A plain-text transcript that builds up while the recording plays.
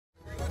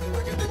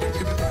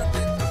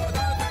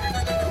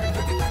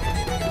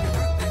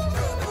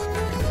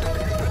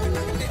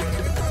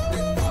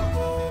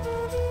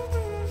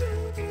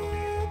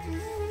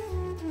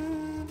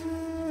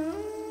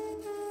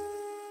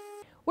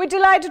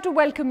delighted to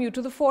welcome you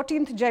to the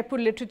 14th Jaipur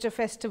Literature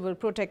Festival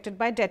protected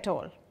by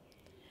Dettol.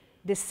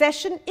 This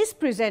session is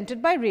presented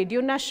by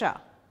Radio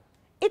Nasha.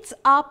 It's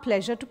our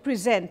pleasure to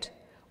present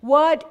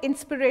Word,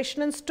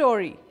 Inspiration and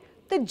Story,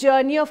 The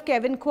Journey of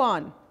Kevin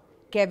Kwan.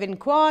 Kevin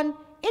Kwan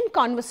in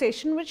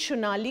conversation with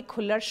Shunali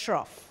Khullar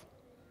Shroff.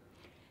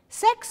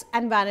 Sex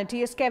and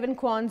Vanity is Kevin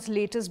Kwan's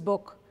latest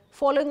book,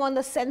 following on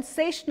the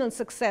sensational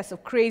success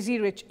of Crazy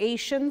Rich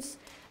Asians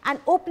and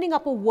opening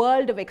up a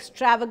world of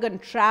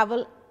extravagant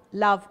travel,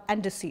 love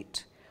and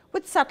deceit,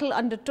 with subtle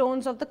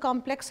undertones of the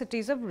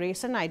complexities of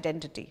race and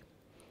identity.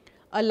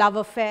 A love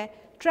affair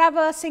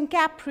traversing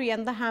Capri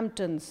and the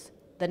Hamptons,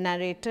 the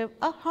narrative,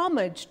 a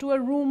homage to a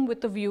room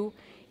with a view,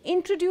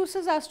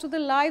 introduces us to the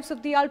lives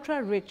of the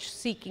ultra-rich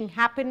seeking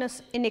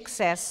happiness in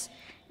excess,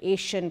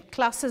 Asian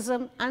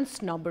classism and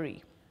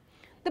snobbery.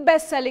 The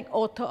best-selling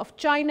author of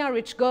China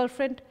Rich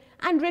Girlfriend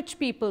and Rich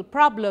People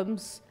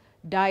Problems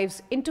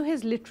dives into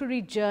his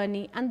literary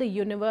journey and the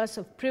universe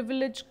of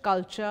privilege,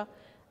 culture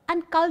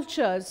and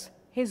cultures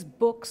his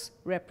books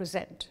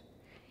represent.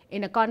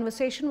 In a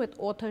conversation with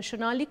author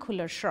Shunali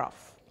Khullar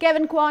Shroff,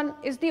 Kevin Kwan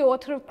is the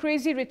author of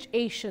Crazy Rich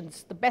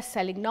Asians, the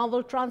best-selling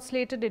novel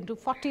translated into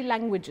 40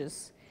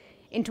 languages.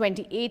 In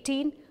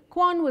 2018,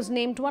 Kwan was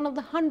named one of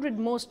the 100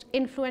 most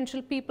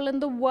influential people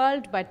in the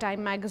world by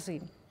Time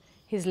magazine.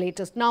 His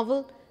latest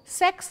novel,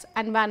 Sex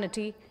and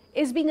Vanity,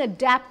 is being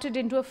adapted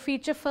into a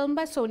feature film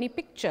by Sony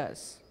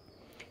Pictures.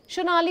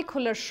 Shunali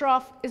Khullar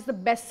Shroff is the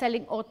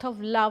best-selling author of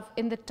Love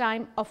in the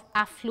Time of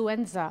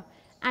Affluenza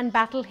and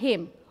Battle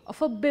Hymn of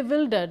a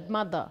Bewildered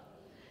Mother.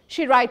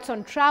 She writes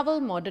on travel,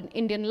 modern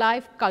Indian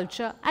life,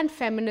 culture and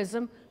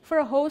feminism for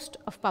a host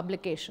of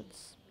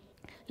publications.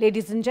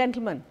 Ladies and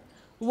gentlemen,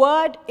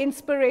 Word,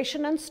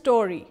 Inspiration and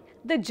Story,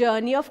 The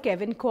Journey of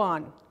Kevin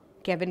Kwan.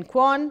 Kevin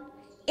Kwan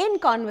in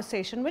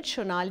conversation with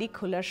Shunali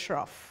Khullar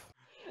Shroff.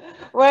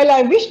 Well,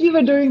 I wish we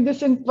were doing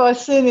this in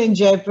person in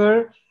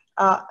Jaipur.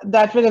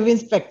 That would have been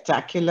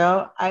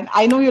spectacular. And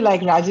I know you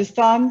like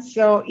Rajasthan,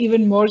 so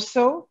even more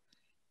so.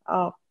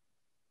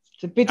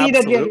 It's a pity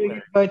that we are doing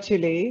it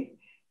virtually.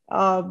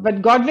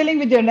 But God willing,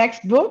 with your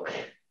next book,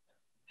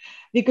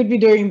 we could be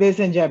doing this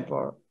in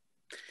Jaipur.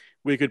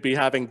 We could be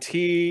having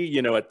tea,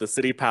 you know, at the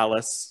City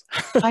Palace.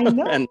 I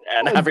know. and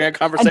having a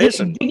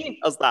conversation.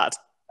 How's that?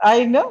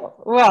 I know.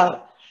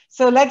 Well,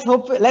 so let's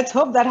hope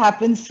that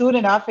happens soon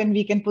enough and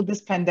we can put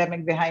this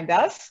pandemic behind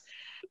us.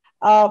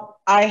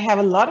 I have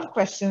a lot of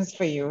questions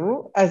for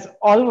you. As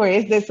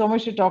always, there's so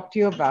much to talk to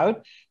you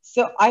about.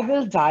 So I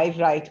will dive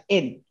right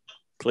in.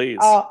 Please.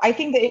 I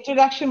think the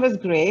introduction was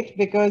great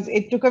because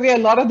it took away a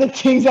lot of the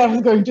things I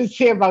was going to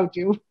say about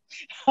you,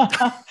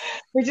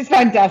 which is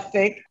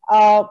fantastic.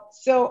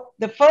 So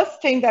the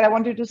first thing that I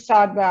wanted to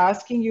start by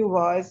asking you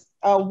was,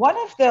 one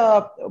of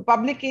the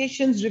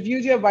publications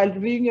while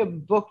reviewing your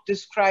book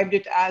described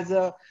it as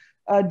a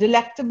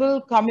delectable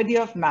comedy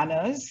of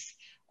manners,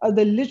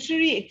 the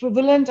literary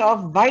equivalent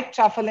of white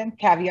truffle and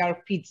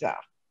caviar pizza.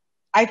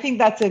 I think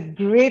that's a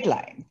great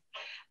line.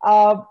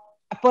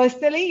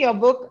 Personally, your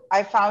book,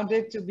 I found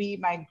it to be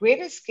my great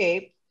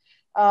escape,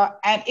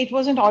 and it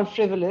wasn't all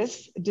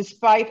frivolous,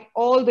 despite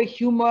all the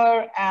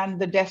humor and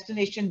the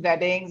destination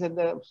weddings and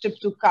the trip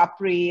to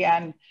Capri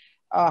and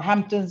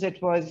Hamptons it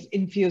was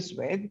infused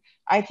with.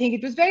 I think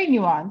it was very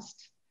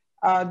nuanced.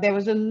 There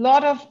was a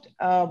lot of,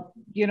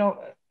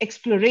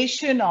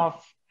 exploration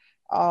of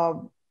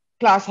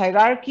class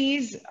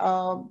hierarchies,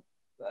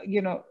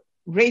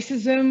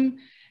 racism,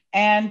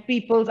 and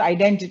people's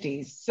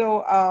identities.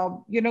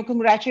 So,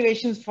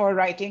 congratulations for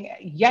writing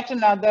yet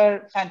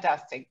another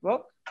fantastic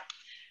book.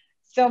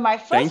 So my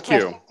first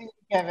question to you,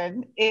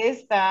 Kevin,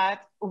 is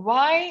that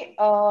why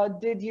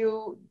did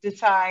you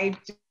decide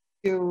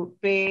to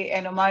pay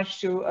an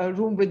homage to A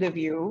Room with a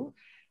View?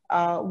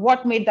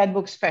 What made that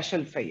book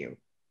special for you?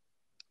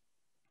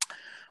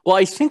 Well,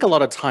 I think a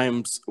lot of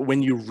times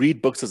when you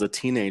read books as a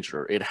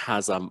teenager, it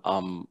has an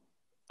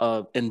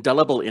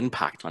indelible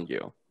impact on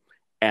you.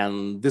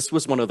 And this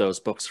was one of those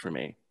books for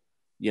me.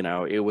 You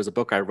know, it was a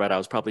book I read, I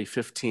was probably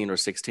 15 or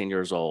 16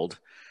 years old.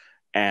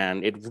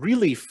 And it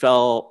really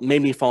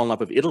made me fall in love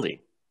with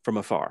Italy from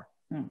afar.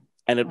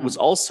 And it was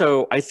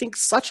also, I think,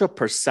 such a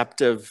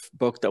perceptive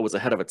book that was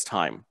ahead of its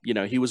time. You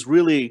know, he was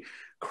really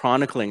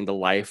chronicling the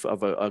life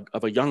of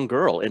a young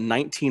girl in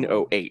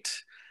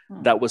 1908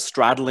 that was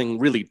straddling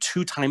really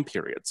two time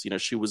periods. You know,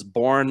 she was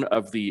born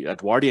of the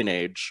Edwardian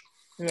age,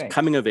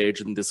 coming of age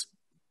in this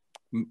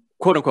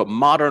quote unquote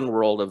modern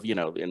world of,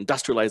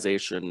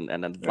 industrialization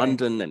and then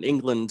London and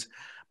England.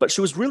 But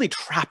she was really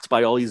trapped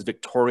by all these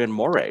Victorian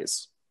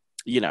mores,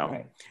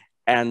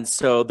 And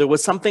so there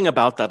was something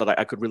about that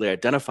I could really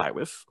identify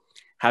with,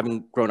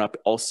 having grown up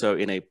also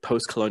in a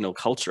post-colonial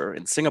culture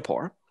in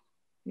Singapore.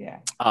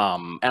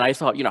 And I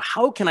thought,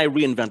 how can I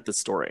reinvent this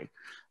story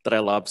that I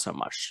love so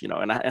much?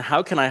 And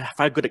how can I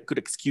find a good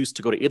excuse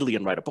to go to Italy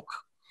and write a book?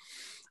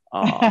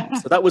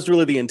 So that was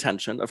really the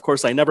intention. Of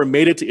course, I never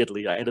made it to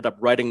Italy. I ended up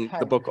writing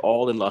the book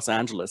all in Los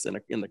Angeles,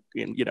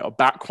 in a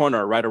back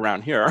corner right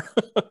around here.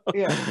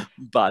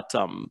 But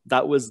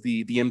that was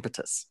the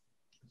impetus.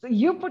 So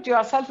you put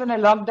yourself in a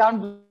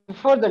lockdown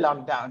before the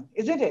lockdown,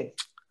 isn't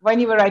it? When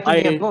you were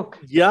writing your book.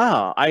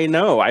 Yeah, I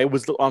know. I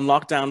was on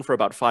lockdown for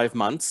about 5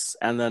 months,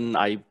 and then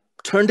I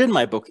turned in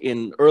my book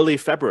in early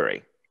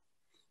February.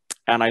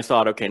 And I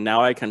thought, okay,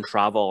 now I can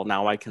travel.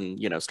 Now I can,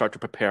 start to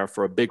prepare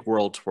for a big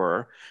world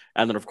tour.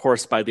 And then, of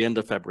course, by the end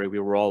of February, we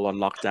were all on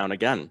lockdown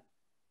again.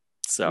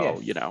 So,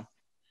 Yes.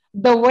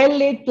 The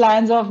well-laid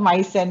plans of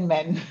mice and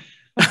men.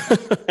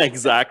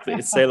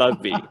 Exactly. C'est la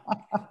vie.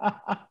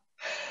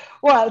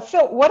 Well,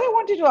 so what I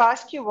wanted to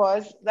ask you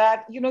was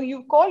that,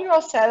 you call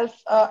yourself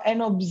an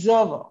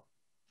observer.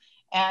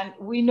 And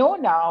we know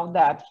now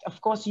that,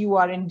 of course, you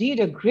are indeed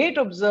a great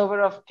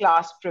observer of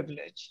class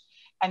privilege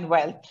and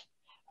wealth.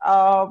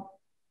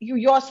 You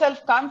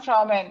yourself come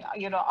from an,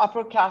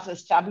 upper class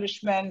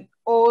establishment,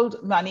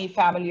 old money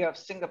family of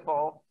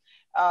Singapore,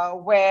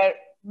 where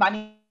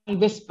money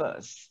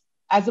whispers,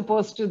 as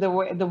opposed to the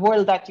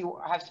world that you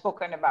have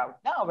spoken about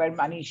now, where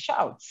money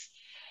shouts.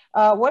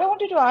 What I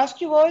wanted to ask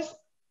you was,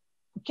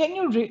 can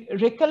you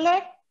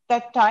recollect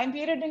that time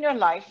period in your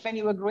life when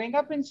you were growing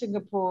up in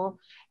Singapore,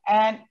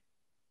 and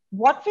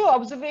what were your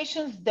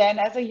observations then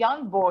as a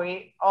young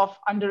boy of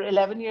under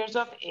 11 years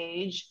of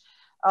age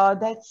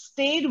that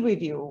stayed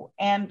with you?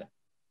 And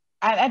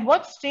at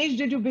what stage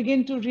did you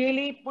begin to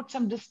really put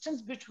some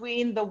distance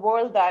between the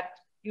world that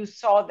you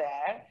saw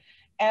there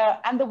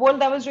and the world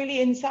that was really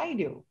inside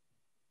you?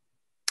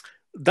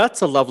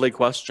 That's a lovely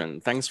question.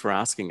 Thanks for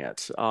asking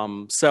it.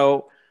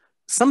 So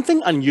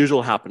something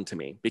unusual happened to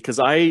me because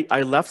I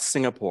left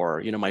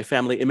Singapore. My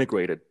family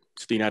immigrated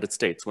to the United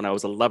States when I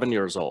was 11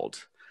 years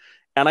old.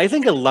 And I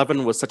think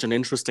 11 was such an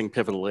interesting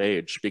pivotal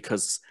age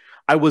because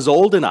I was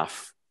old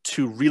enough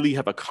to really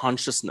have a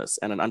consciousness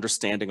and an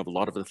understanding of a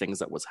lot of the things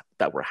that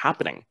were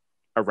happening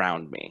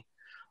around me.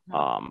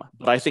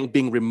 But I think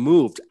being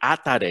removed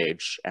at that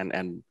age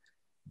and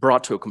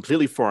brought to a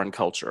completely foreign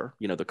culture,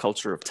 the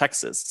culture of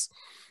Texas,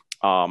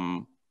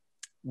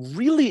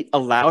 really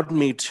allowed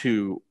me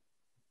to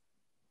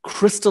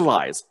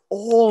crystallize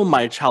all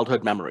my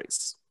childhood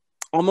memories,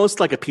 almost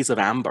like a piece of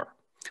amber.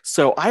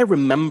 So I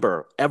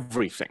remember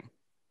everything.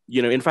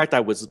 In fact,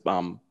 I was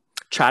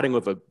chatting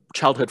with a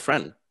childhood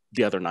friend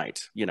the other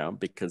night,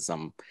 because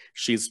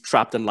she's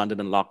trapped in London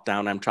in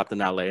lockdown. I'm trapped in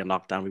LA in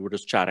lockdown. We were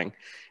just chatting.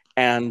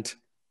 And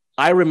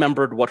I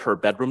remembered what her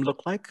bedroom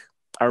looked like.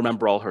 I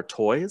remember all her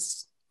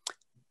toys.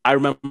 I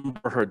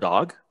remember her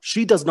dog.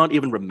 She does not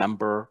even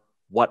remember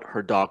what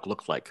her dog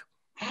looked like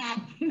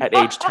at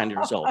age 10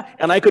 years old.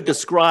 And I could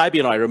describe,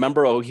 I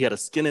remember, he had a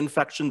skin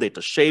infection. They had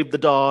to shave the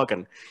dog.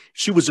 And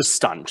she was just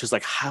stunned. She's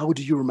like, how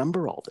do you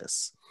remember all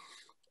this?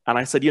 And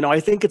I said, I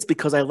think it's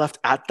because I left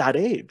at that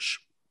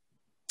age.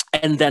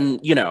 And then,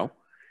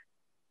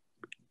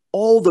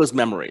 all those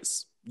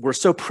memories were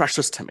so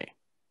precious to me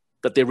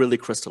that they really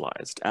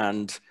crystallized.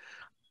 And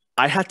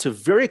I had to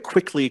very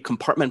quickly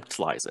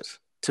compartmentalize it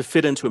to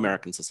fit into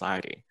American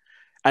society.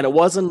 And it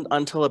wasn't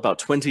until about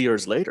 20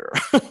 years later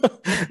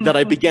that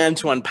I began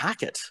to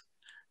unpack it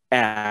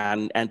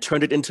and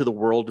turn it into the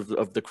world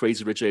of the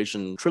Crazy Rich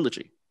Asian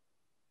trilogy.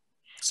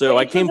 So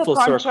I came full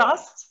circle.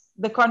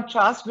 The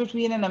contrast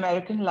between an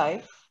American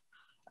life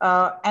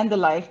and the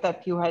life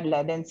that you had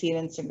led and seen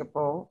in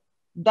Singapore,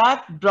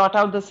 that brought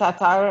out the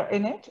satire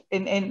in it,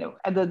 in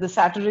the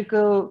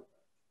satirical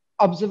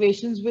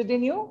observations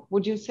within you,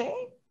 would you say?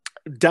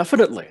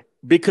 Definitely.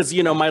 Because,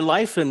 my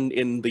life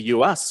in the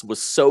US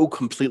was so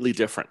completely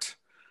different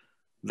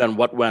than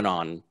what went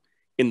on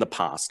in the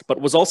past,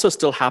 but was also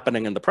still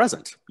happening in the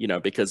present,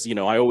 because,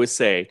 I always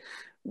say,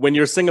 when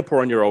you're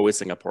Singaporean, you're always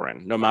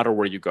Singaporean, no matter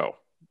where you go.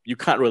 You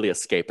can't really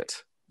escape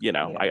it.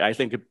 Yeah. I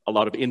think a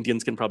lot of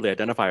Indians can probably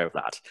identify with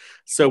that.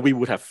 So we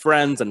would have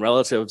friends and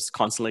relatives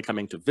constantly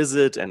coming to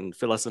visit and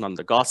fill us in on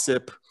the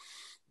gossip.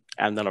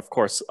 And then, of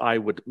course, I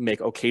would make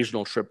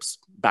occasional trips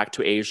back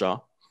to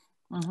Asia.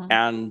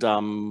 And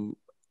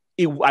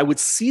I would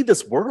see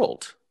this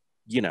world,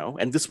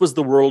 and this was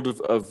the world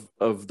of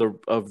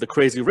the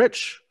crazy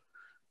rich.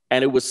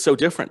 And it was so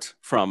different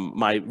from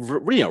my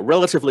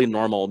relatively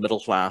normal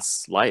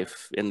middle-class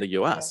life in the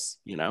US,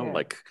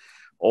 like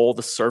all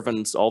the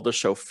servants, all the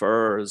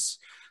chauffeurs,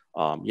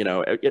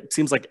 it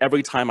seems like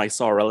every time I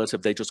saw a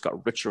relative, they just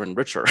got richer and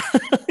richer.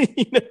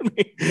 You know what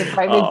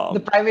I mean? The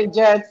private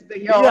jets, the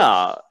yachts.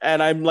 Yeah,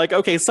 and I'm like,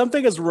 okay,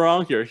 something is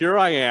wrong here. Here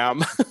I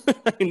am.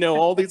 I know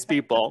all these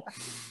people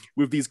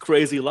with these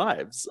crazy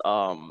lives.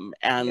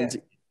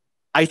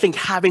 I think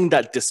having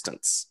that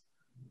distance,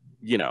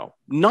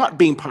 not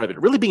being part of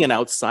it, really being an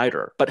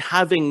outsider, but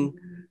having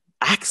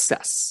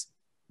access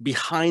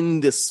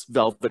behind this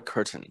velvet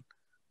curtain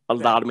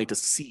allowed me to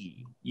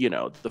see,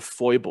 the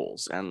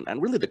foibles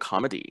and really the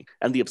comedy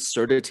and the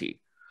absurdity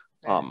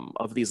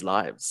of these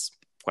lives,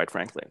 quite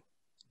frankly.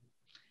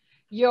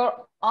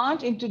 Your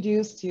aunt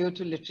introduced you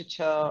to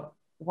literature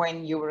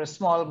when you were a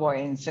small boy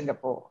in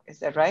Singapore, is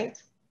that right?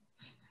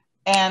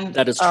 And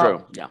that is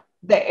true, yeah.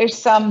 There is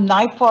some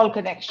nightfall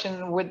connection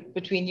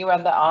between you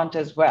and the aunt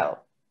as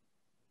well.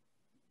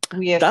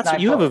 You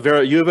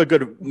have a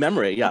good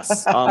memory,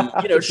 yes.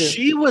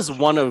 She was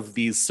one of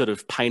these sort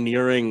of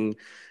pioneering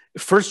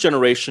first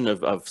generation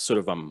of sort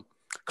of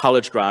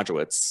college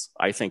graduates,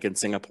 I think, in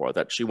Singapore,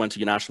 that she went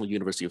to National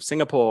University of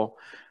Singapore.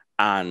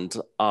 And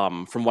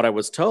from what I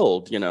was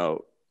told, you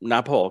know,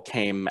 Napol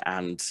came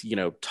and, you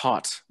know,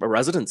 taught a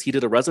residency. He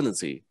did a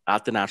residency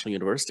at the National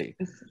University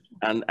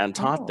and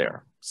taught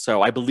there.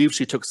 So I believe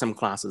she took some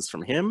classes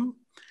from him.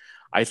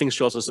 I think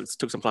she also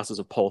took some classes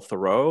of Paul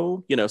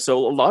Thoreau, you know,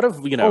 so a lot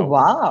of, you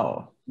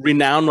know,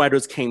 renowned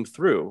writers came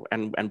through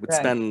and would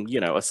spend, you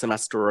know, a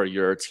semester or a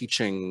year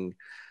teaching,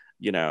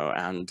 you know,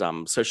 and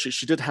so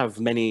she did have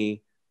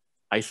many,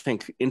 I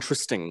think,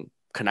 interesting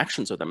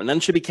connections with them. And then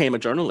she became a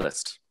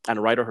journalist and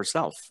a writer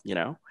herself, you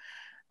know,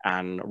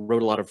 and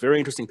wrote a lot of very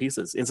interesting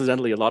pieces.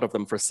 Incidentally, a lot of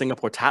them for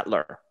Singapore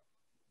Tatler,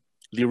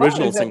 the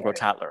original Singapore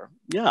Tatler.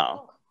 Yeah.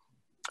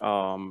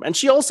 And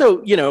she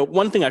also, you know,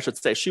 one thing I should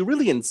say, she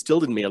really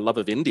instilled in me a love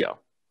of India,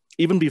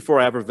 even before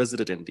I ever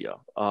visited India.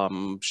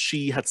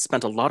 She had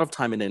spent a lot of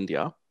time in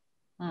India.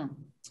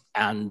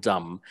 And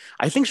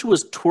I think she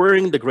was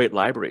touring the great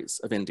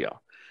libraries of India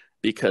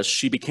because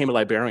she became a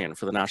librarian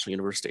for the National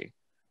University.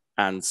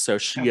 And so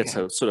she had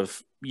to sort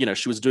of, you know,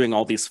 she was doing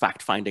all these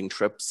fact-finding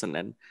trips and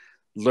then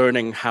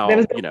learning how, there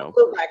was you know.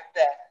 Back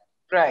then.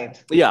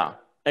 Right. Yeah,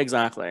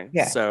 exactly.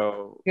 Yeah.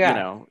 So, you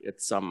know,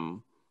 it's,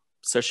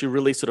 so she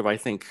really sort of, I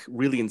think,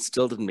 really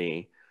instilled in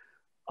me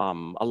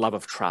a love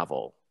of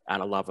travel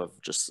and a love of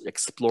just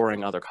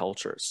exploring other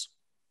cultures.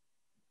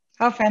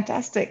 How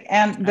fantastic.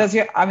 And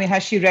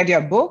has she read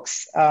your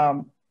books?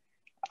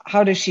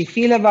 How does she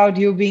feel about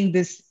you being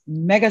this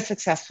mega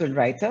successful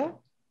writer?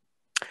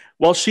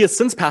 Well, she has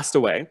since passed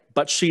away,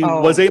 but she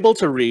was able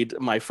to read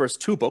my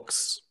first 2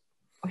 books.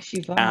 Oh, she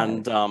was.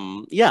 And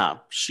yeah,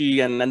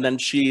 and then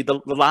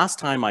the last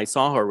time I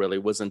saw her really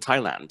was in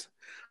Thailand.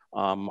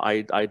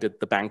 I did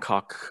the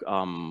Bangkok,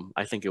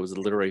 I think it was a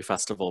literary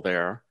festival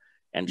there.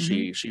 And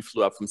she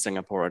flew up from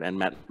Singapore and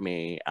met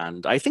me.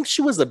 And I think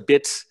she was a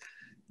bit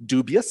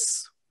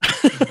dubious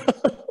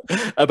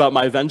about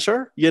my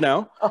venture, you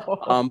know.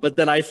 But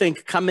then I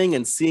think coming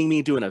and seeing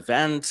me do an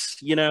event,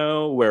 you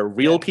know, where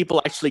real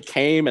people actually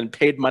came and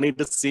paid money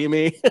to see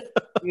me,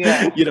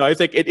 you know, I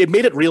think it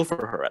made it real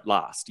for her at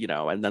last, you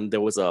know. And then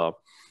there was a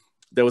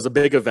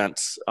big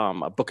event,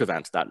 a book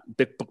event, that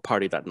big book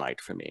party that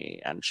night for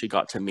me. And she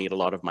got to meet a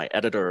lot of my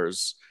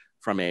editors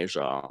from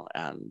Asia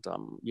and,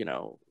 you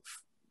know,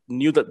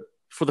 knew that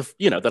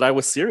that I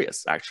was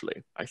serious,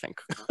 actually, I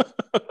think.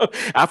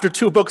 After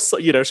 2 books,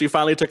 you know, she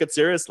finally took it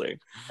seriously.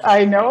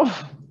 I know.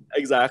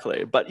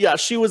 Exactly. But yeah,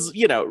 she was,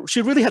 you know,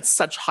 she really had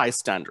such high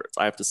standards,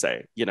 I have to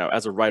say, you know,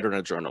 as a writer and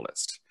a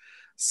journalist.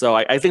 So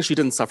I think she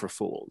didn't suffer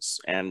fools.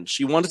 And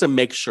she wanted to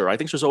make sure, I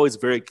think she was always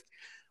very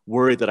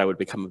worried that I would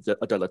become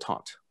a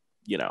dilettante,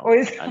 you know,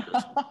 and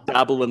just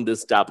dabble in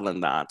this, dabble in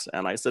that.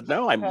 And I said,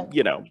 no,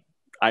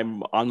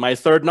 I'm on my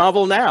 3rd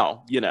novel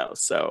now, you know,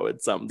 so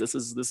it's this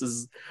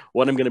is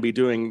what I'm going to be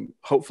doing,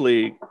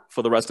 hopefully,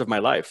 for the rest of my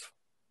life.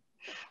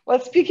 Well,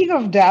 speaking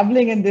of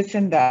dabbling in this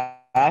and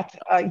that,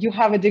 you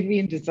have a degree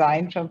in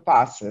design from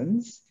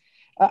Parsons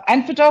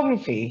and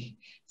photography.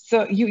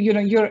 So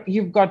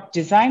you've got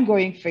design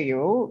going for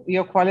you.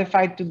 You're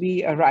qualified to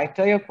be a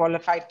writer. You're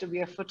qualified to be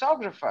a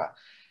photographer.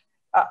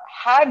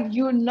 Had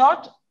you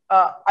not,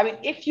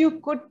 if you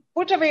could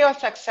put away your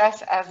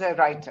success as a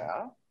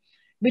writer,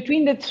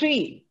 between the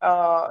 3,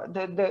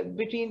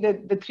 between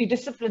the 3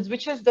 disciplines,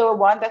 which is the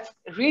one that's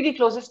really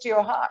closest to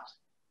your heart?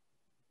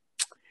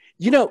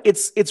 You know,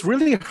 it's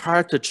really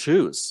hard to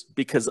choose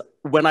because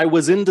when I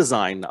was in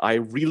design, I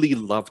really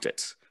loved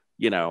it.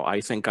 You know,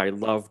 I think I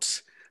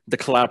loved the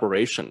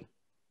collaboration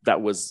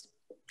that was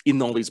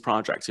in all these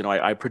projects. You know,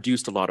 I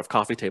produced a lot of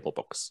coffee table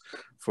books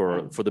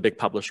for the big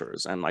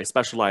publishers, and I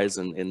specialize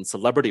in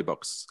celebrity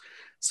books.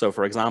 So,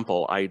 for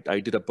example, I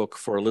did a book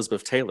for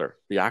Elizabeth Taylor,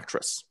 the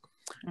actress,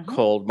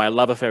 called My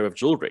Love Affair of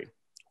Jewelry,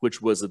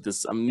 which was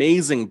this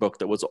amazing book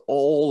that was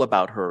all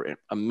about her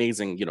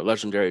amazing, you know,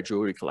 legendary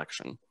jewelry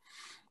collection.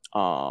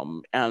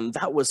 And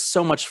that was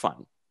so much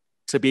fun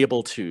to be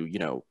able to, you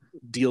know,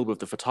 deal with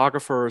the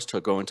photographers,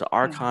 to go into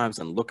archives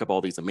and look up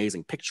all these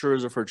amazing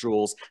pictures of her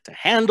jewels, to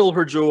handle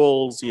her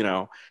jewels, you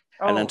know,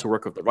 and then to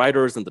work with the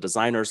writers and the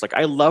designers. Like,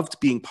 I loved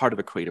being part of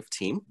a creative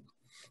team,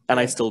 and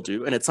I still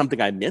do. And it's something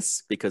I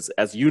miss because,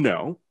 as you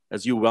know,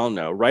 as you well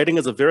know, writing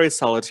is a very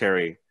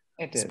solitary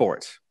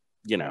sport.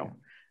 You know,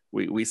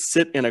 we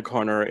sit in a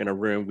corner in a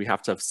room, we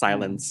have to have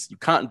silence. You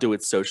can't do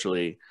it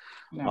socially.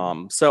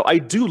 So I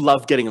do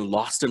love getting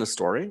lost in a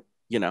story.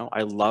 You know,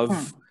 I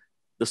love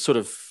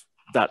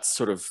that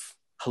sort of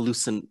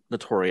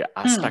hallucinatory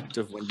aspect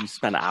of when you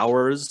spend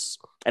hours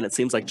and it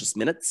seems like just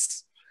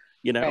minutes,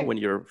 you know, when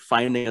you're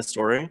finding a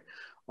story.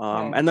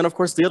 And then, of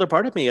course, the other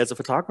part of me as a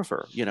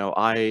photographer, you know,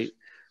 I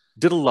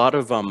did a lot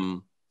of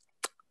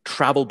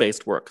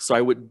travel-based work. So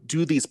I would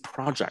do these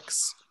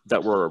projects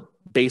that were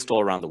based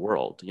all around the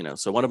world, you know.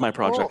 So one of my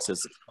projects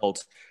is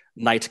called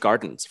Night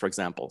Gardens, for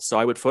example. So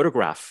I would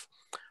photograph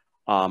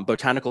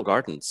botanical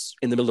gardens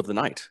in the middle of the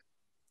night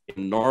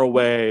in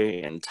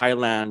Norway, in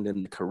Thailand,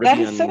 in the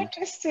Caribbean. That is so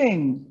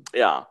interesting.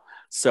 Yeah.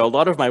 So a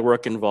lot of my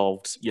work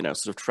involved,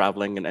 sort of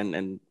traveling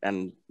and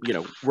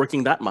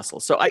working that muscle.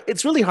 So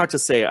it's really hard to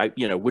say,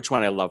 which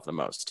one I love the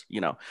most.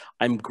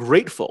 I'm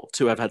grateful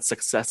to have had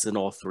success in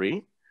all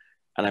three,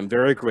 and I'm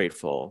very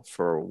grateful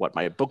for what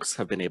my books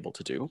have been able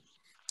to do.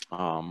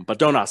 But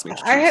don't ask me to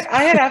choose.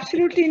 I had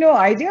absolutely no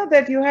idea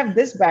that you have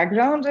this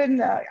background.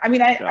 And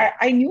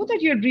I knew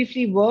that you had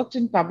briefly worked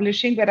in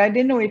publishing, but I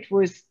didn't know it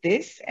was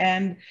this.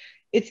 And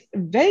it's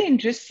very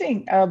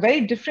interesting, a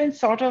very different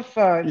sort of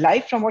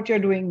life from what you're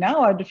doing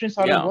now, a different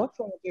sort of work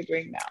from what you're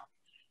doing now.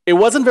 It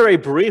wasn't very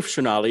brief,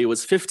 Shunali. It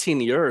was 15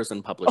 years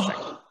in publishing.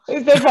 Oh,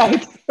 is that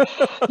right?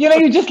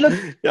 You just look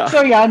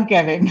so young,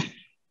 Kevin.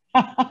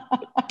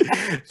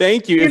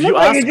 Thank you. If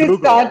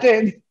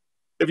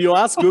you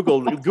ask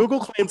Google, Google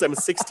claims I'm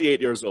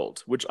 68 years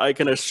old, which I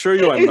can assure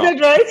you I'm not. Is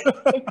that right?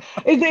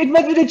 It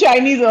must be the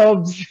Chinese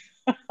herbs.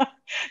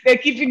 They're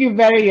keeping you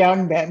very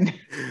young then.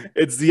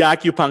 It's the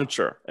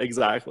acupuncture,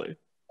 exactly.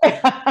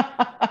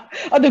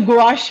 Or the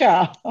gua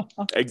sha.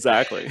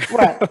 Exactly.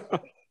 Well,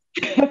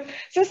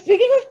 so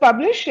speaking of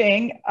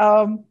publishing,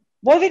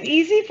 was it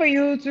easy for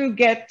you to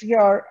get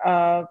your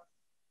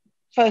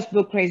first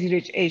book, Crazy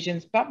Rich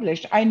Asians,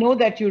 published? I know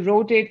that you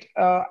wrote it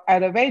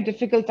at a very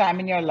difficult time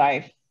in your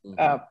life,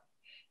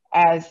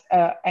 as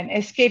an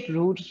escape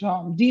route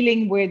from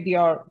dealing with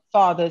your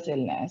father's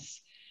illness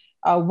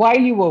while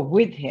you were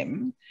with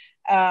him.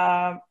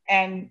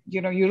 And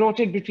you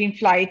wrote it between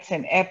flights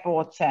and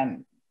airports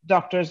and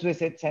doctor's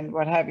visits and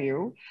what have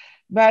you.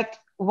 But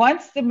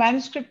once the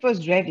manuscript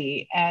was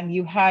ready and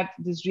you had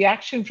this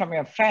reaction from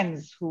your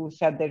friends who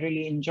said they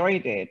really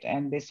enjoyed it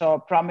and they saw a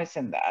promise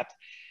in that,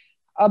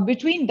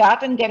 between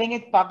that and getting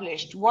it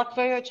published, what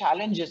were your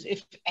challenges,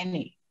 if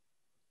any?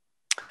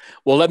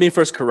 Well, let me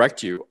first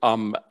correct you.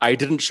 I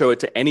didn't show it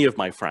to any of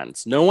my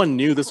friends. No one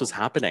knew this was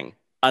happening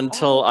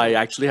until I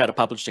actually had a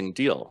publishing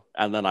deal.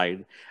 And then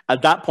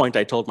at that point,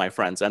 I told my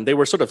friends, and they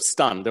were sort of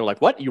stunned. They're like,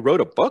 "What? You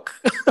wrote a book?"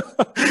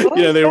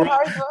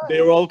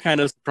 They were all kind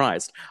of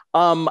surprised.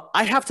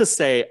 I have to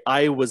say,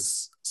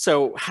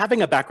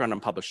 having a background in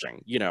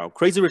publishing,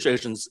 Crazy Rich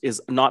Asians is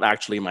not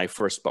actually my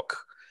first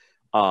book.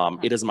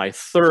 It is my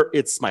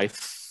it's my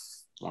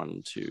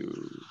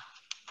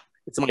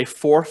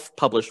fourth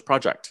published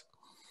project.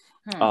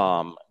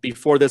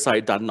 Before this,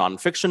 I'd done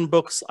nonfiction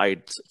books.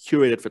 I'd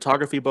curated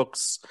photography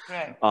books.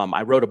 Right.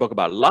 I wrote a book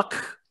about luck.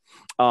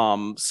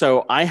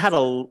 So I had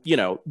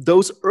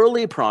those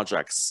early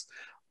projects.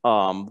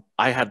 I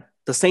had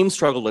the same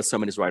struggle as so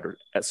many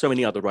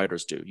other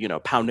writers do.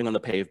 Pounding on the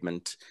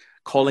pavement,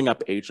 calling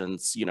up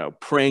agents.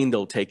 Praying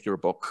they'll take your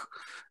book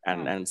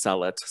and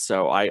sell it.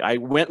 So I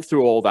went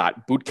through all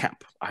that boot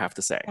camp, I have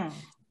to say,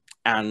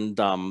 and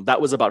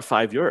that was about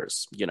 5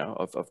 years,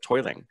 of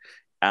toiling.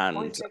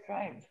 And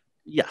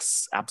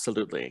yes,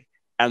 absolutely.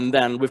 And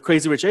then with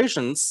Crazy Rich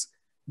Asians,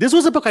 this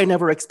was a book I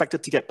never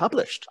expected to get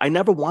published. I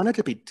never wanted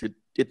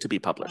it to be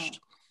published.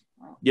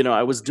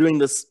 I was doing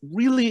this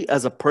really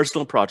as a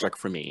personal project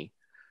for me,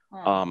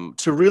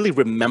 to really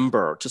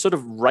remember, to sort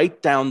of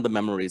write down the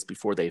memories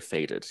before they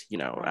faded,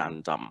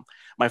 and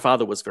my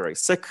father was very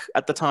sick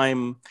at the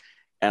time,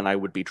 and I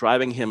would be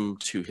driving him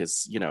to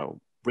his,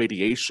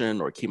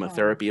 radiation or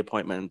chemotherapy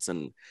appointments,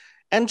 and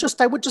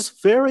I would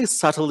just very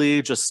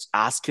subtly just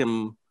ask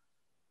him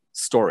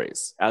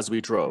stories as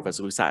we drove,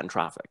 as we sat in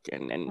traffic,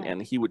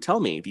 and he would tell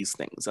me these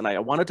things, and I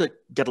wanted to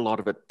get a lot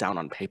of it down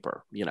on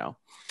paper,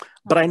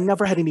 but I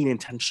never had any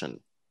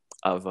intention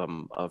of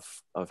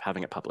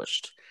having it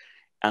published.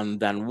 And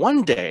then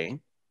one day,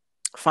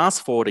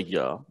 fast forward a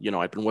year,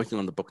 I've been working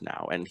on the book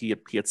now, and he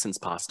had since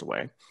passed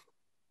away.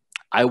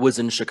 I was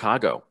in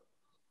Chicago.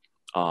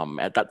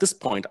 At this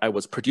point, I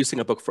was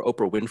producing a book for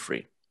Oprah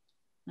Winfrey.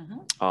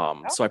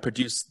 So I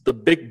produced the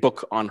big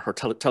book on her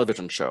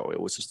television show. It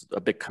was just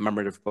a big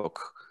commemorative book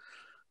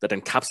that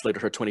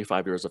encapsulated her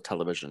 25 years of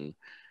television.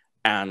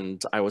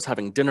 And I was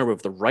having dinner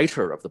with the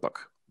writer of the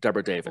book,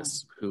 Deborah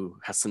Davis, who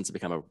has since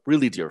become a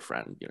really dear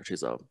friend.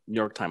 She's a New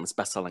York Times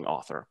bestselling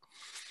author.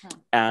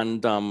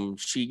 And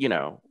she,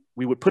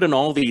 we would put in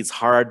all these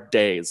hard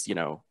days,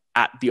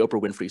 at the Oprah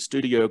Winfrey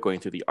studio, going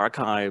through the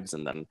archives.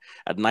 And then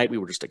at night, we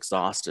were just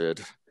exhausted.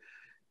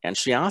 And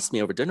she asked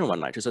me over dinner one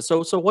night, she said,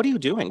 so what are you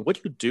doing? What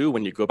do you do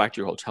when you go back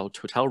to your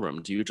hotel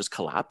room? Do you just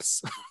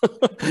collapse?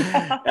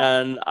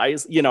 And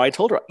I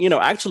told her,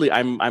 actually,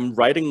 I'm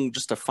writing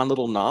just a fun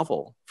little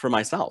novel for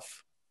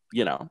myself.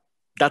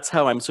 That's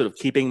how I'm sort of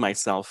keeping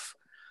myself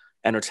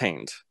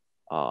entertained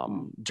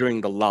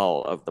during the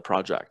lull of the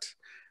project.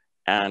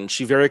 And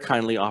she very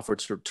kindly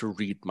offered to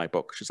read my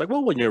book. She's like,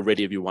 well, when you're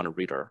ready, if you want to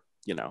read her,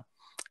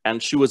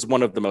 And she was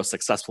one of the most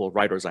successful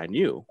writers I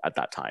knew at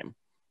that time.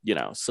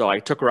 So I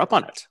took her up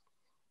on it.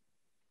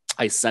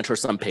 I sent her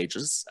some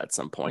pages at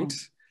some point,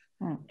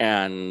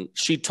 and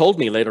she told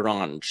me later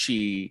on,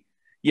 she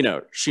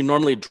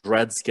normally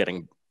dreads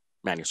getting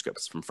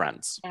manuscripts from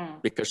friends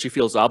because she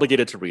feels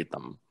obligated to read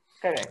them.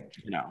 Correct.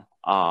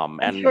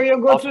 I'm sure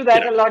you'll go through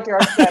that a lot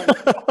yourself.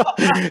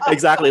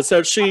 Exactly.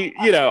 So she,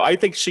 I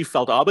think she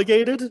felt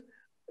obligated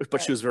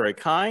but she was very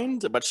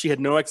kind, but she had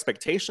no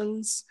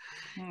expectations.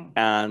 Hmm.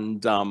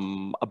 And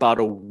about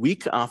a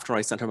week after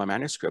I sent her my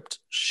manuscript,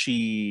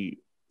 she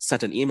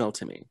sent an email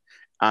to me,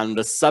 and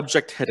the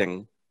subject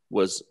heading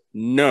was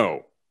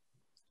no.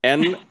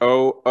 N-O-O-O-O-O-O-O.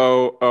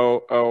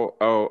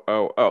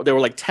 There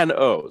were like 10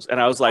 O's. And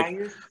I was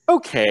like,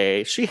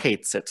 okay, she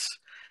hates it.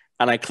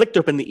 And I clicked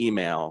open the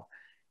email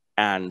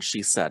and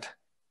she said,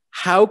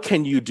 how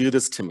can you do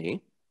this to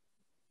me?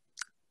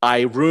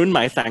 I ruined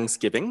my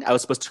Thanksgiving. I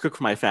was supposed to cook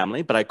for my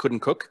family, but I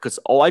couldn't cook because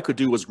all I could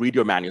do was read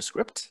your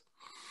manuscript.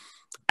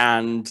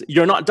 And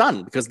you're not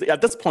done because at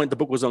this point, the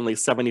book was only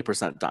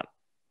 70% done.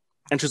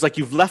 And she's like,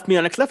 you've left me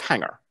on a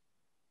cliffhanger.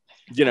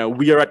 You know,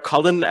 we are at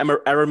Colin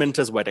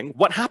Araminta's wedding.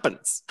 What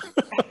happens?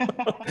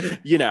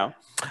 You know?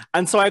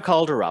 And so I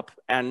called her up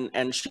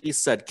and she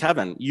said,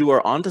 Kevin, you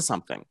are onto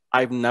something.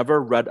 I've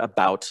never read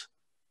about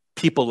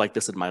people like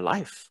this in my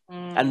life.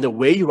 And the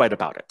way you write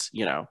about it,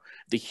 you know,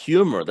 the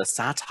humor, the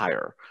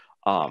satire,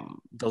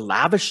 the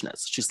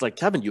lavishness. She's like,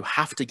 Kevin, you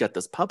have to get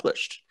this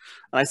published.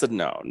 And I said,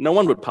 no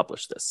one would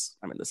publish this.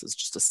 I mean, this is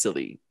just a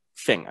silly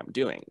thing I'm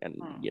doing. And,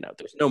 you know,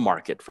 there's no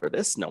market for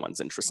this. No one's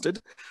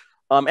interested.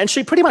 And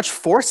she pretty much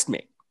forced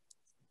me.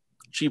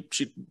 She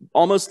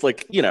almost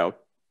like, you know,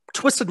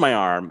 twisted my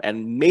arm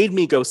and made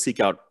me go seek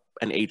out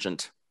an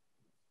agent.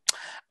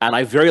 And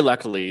I very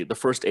luckily, the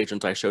first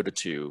agent I showed it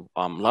to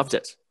loved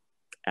it.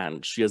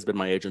 And she has been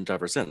my agent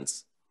ever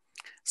since.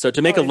 So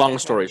to make a long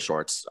story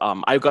short,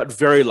 I got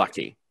very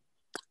lucky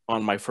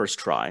on my first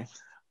try,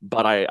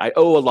 but I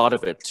owe a lot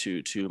of it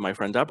to my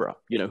friend Deborah,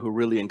 you know, who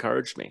really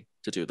encouraged me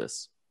to do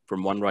this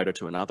from one writer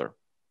to another.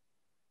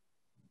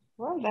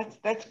 Well,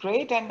 that's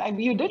great.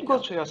 And you did go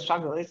through your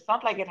struggle. It's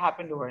not like it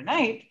happened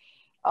overnight.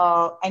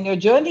 And your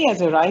journey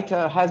as a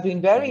writer has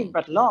been very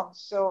but long.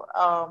 So,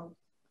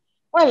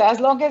 well, as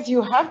long as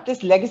you have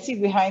this legacy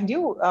behind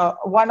you,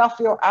 one of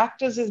your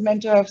actors is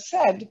meant to have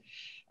said,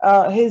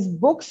 his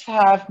books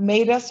have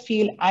made us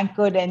feel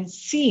anchored and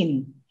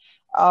seen.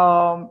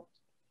 Do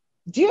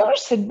you ever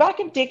sit back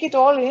and take it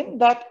all in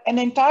that an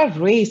entire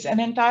race, an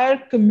entire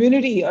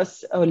community, a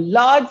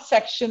large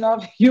section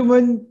of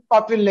human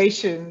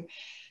population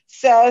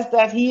says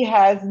that he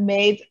has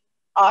made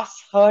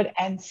us heard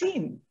and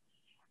seen?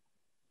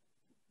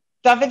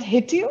 Does it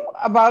hit you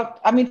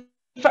about, I mean,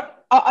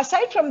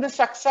 aside from the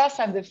success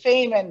and the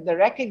fame and the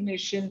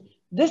recognition,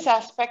 this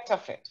aspect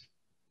of it?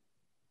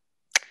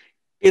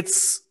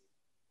 It's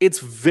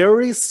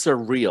very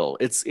surreal.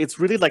 It's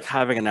really like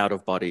having an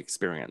out-of-body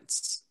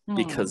experience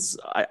because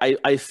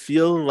I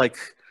feel like,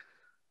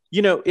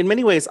 you know, in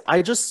many ways,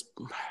 I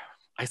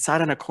sat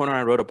in a corner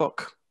and wrote a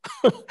book.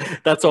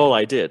 That's all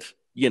I did,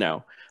 you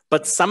know,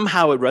 but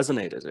somehow it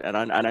resonated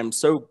and I'm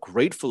so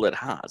grateful it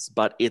has,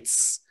 but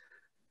it's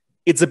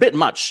a bit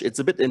much. It's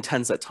a bit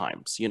intense at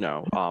times, you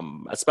know,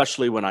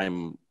 especially when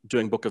I'm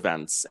doing book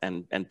events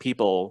and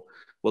people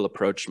will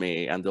approach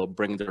me and they'll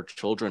bring their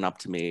children up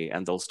to me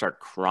and they'll start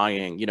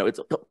crying. You know,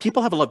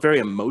 people have a very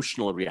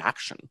emotional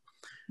reaction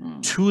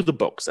to the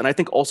books. And I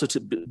think also to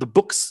the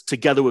books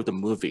together with the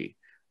movie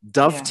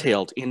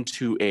dovetailed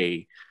into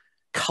a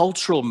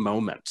cultural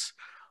moment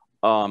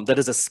that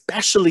is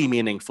especially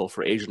meaningful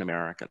for Asian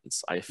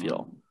Americans, I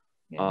feel,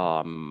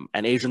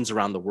 and Asians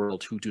around the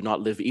world who do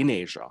not live in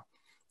Asia,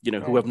 you know,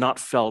 who have not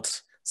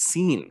felt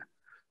seen.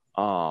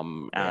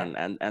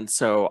 And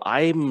so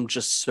I'm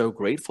just so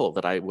grateful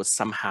that I was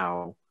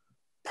somehow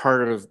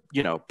part of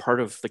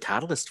the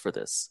catalyst for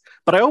this.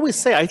 But I always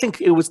say, I think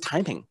it was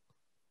timing.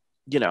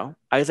 You know,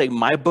 I think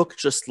my book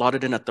just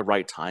slotted in at the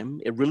right time.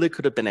 It really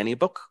could have been any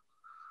book.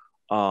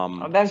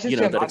 That's just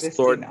your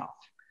modesty now.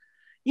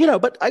 You know,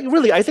 but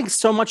I think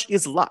so much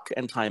is luck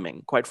and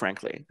timing, quite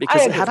frankly,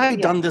 because had I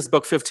done this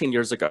book 15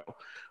 years ago,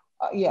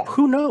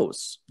 who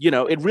knows? You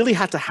know, it really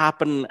had to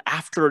happen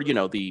after, you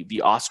know, the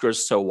Oscars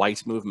So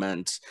White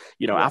movement,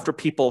 you know, after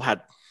people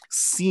had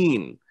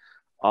seen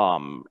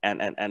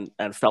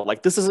and felt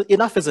like this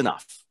is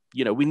enough.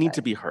 You know, we need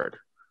to be heard.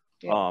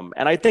 And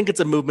I think it's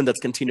a movement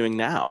that's continuing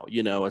now,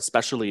 you know,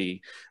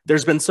 especially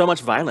there's been so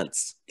much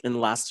violence in the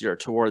last year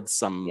towards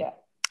some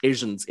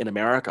Asians in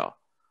America.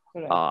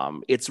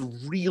 It's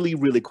really,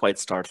 really quite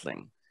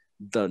startling.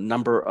 The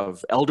number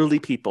of elderly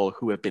people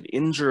who have been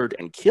injured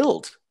and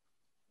killed,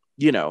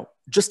 you know,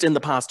 just in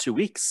the past 2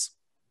 weeks.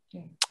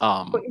 Is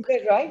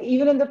that right?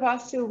 Even in the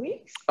past 2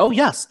 weeks? Oh,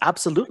 yes,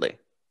 absolutely.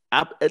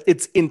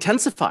 It's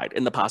intensified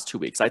in the past 2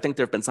 weeks. I think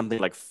there have been something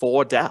like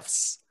 4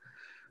 deaths.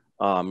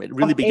 It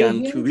really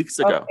began 2 weeks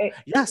ago.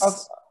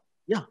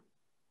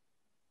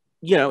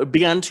 You know, it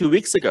began 2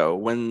 weeks ago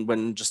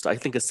when just, I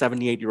think a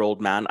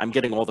 78-year-old man, I'm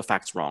getting all the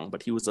facts wrong,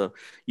 but he was a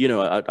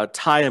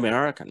Thai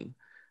American,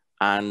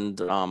 and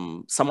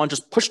someone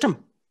just pushed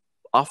him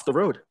off the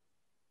road.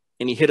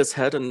 And he hit his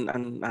head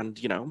and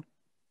you know,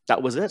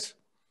 that was it.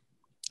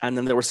 And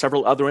then there were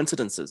several other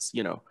incidences,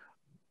 you know,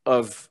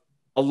 of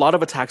a lot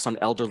of attacks on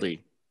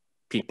elderly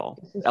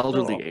people,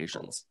 elderly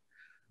Asians.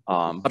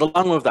 But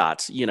along with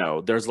that, you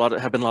know,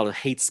 have been a lot of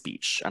hate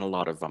speech and a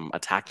lot of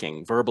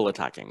verbal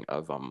attacking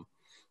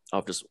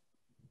of just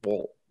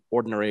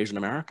ordinary Asian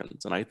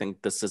Americans. And I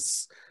think this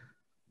is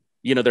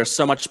you know, there's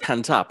so much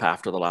pent up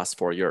after the last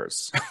 4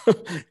 years,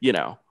 you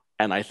know,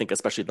 and I think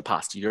especially the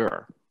past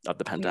year of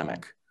the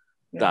pandemic,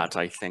 that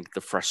I think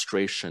the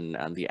frustration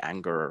and the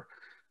anger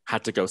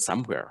had to go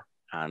somewhere,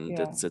 and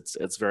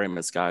it's very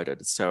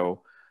misguided.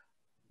 So,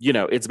 you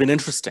know, it's been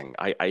interesting.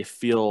 I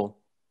feel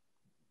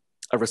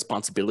a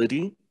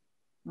responsibility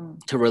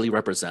to really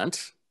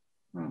represent,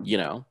 you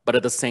know, but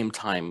at the same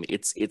time,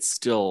 it's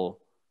still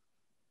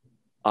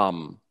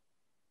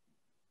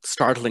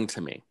startling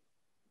to me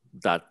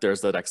that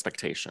there's that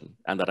expectation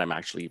and that I'm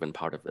actually even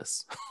part of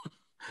this,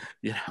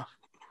 you know.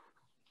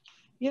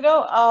 You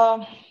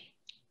know,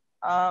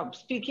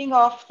 speaking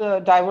of the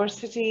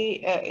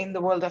diversity in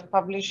the world of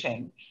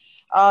publishing,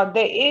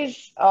 there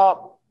is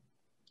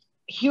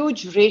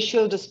huge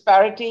racial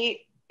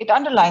disparity. It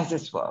underlines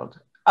this world.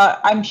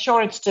 I'm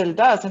sure it still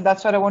does. And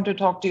that's what I want to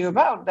talk to you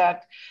about.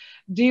 That,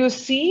 do you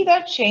see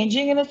that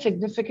changing in a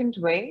significant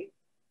way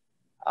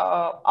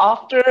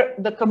after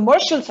the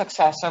commercial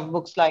success of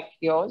books like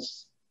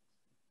yours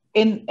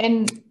in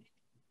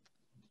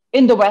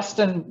the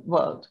Western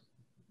world?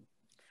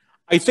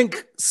 I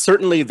think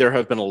certainly there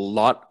have been a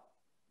lot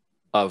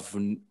of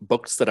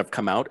books that have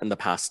come out in the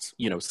past,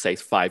 you know, say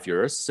 5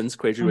 years since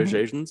Crazy Rich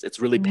Asians. It's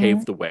really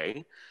paved the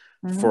way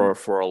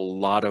for a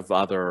lot of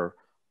other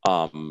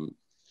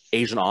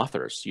Asian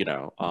authors, you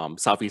know,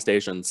 Southeast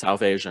Asian,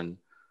 South Asian,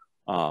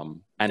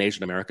 and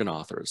Asian American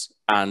authors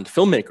and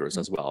filmmakers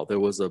as well. There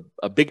was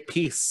a big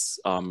piece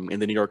in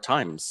the New York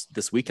Times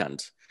this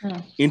weekend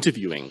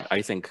interviewing,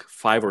 I think,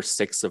 5 or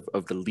 6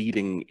 of the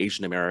leading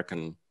Asian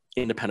American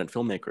independent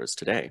filmmakers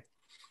today.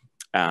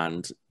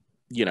 And,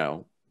 you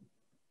know,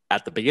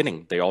 at the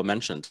beginning, they all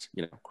mentioned,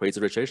 you know,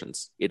 Crazy Rich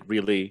Asians. It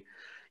really,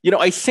 you know,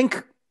 I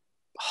think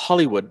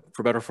Hollywood,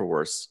 for better or for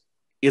worse,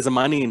 is a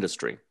money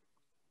industry.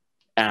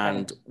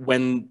 And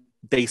when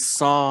they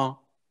saw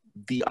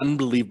the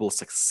unbelievable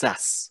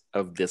success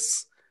of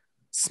this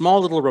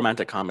small little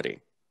romantic comedy,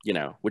 you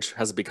know, which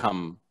has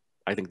become,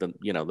 I think, the,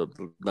 you know, the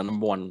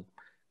number one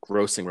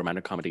grossing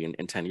romantic comedy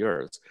in 10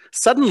 years,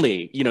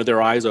 suddenly, you know,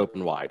 their eyes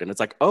open wide and it's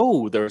like,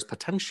 oh, there's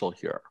potential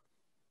here,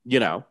 you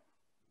know.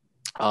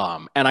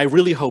 And I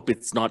really hope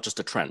it's not just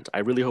a trend. I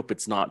really hope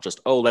it's not just,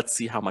 oh, let's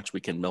see how much we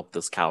can milk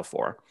this cow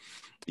for,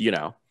 you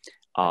know.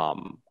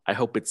 I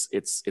hope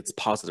it's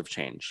positive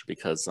change,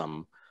 because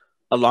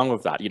along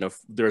with that, you know,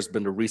 there's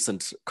been a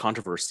recent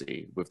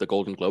controversy with the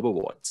Golden Globe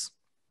Awards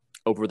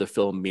over the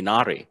film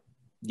Minari,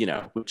 you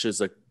know, which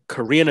is a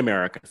Korean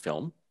American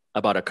film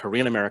about a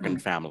Korean American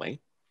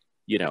family,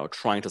 you know,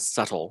 trying to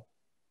settle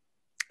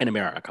in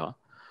America.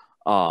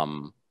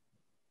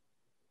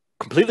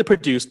 Completely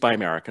produced by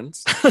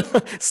Americans,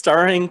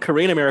 starring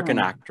Korean American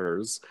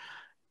actors,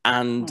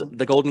 and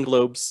the Golden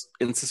Globes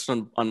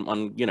insisted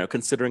on you know,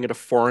 considering it a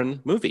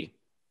foreign movie.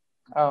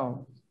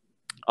 Oh,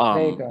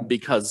 there you go.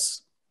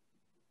 Because,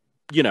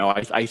 you know,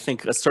 I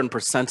think a certain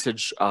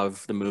percentage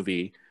of the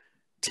movie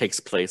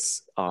takes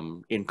place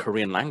in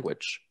Korean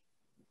language,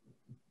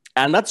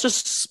 and that's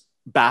just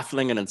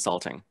baffling and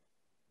insulting,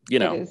 you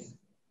know.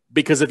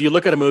 Because if you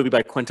look at a movie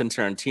by Quentin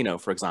Tarantino,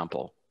 for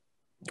example,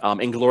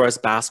 Inglourious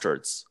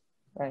Bastards.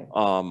 Right.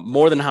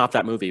 More than half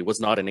that movie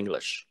was not in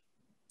English,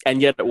 and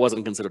yet it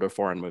wasn't considered a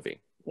foreign movie.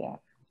 Yeah.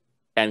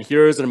 And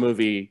here's a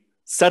movie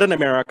set in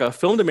America,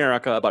 filmed in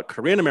America, about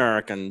Korean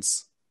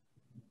Americans,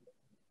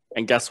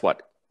 and guess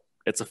what?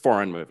 It's a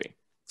foreign movie.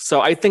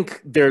 So I think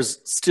there's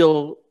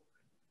still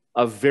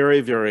a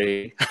very,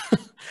 very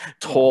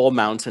tall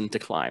mountain to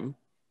climb,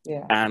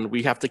 and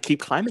we have to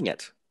keep climbing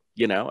it,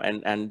 you know,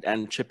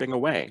 and chipping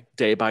away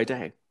day by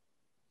day.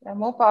 And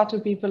more power to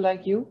people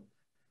like you.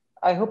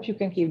 I hope you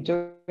can keep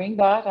doing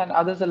that, and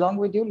others along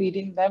with you,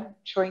 leading them,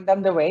 showing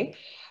them the way.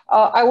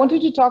 I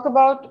wanted to talk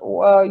about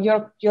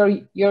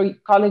your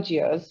college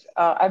years.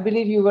 I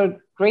believe you were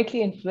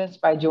greatly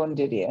influenced by Joan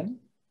Didion,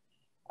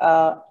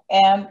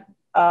 and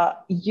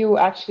you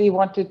actually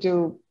wanted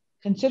to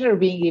consider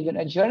being even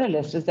a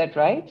journalist. Is that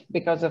right?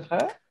 Because of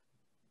her?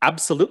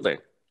 Absolutely,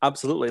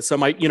 absolutely. So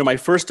my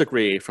first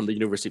degree from the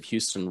University of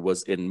Houston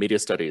was in media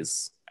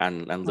studies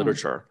and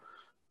literature,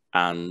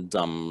 and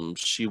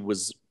she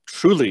was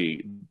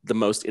truly the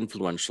most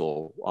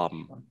influential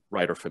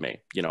writer for me.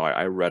 You know,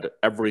 I read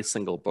every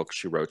single book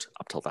she wrote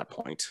up till that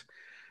point.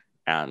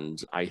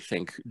 And I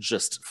think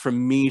just for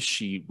me,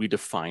 she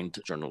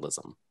redefined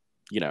journalism.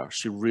 You know,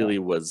 she really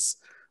was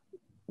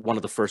one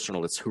of the first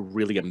journalists who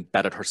really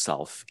embedded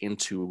herself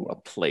into a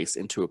place,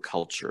 into a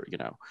culture, you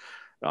know.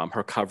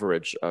 Her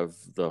coverage of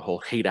the whole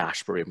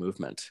Haight-Ashbury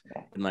movement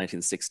in the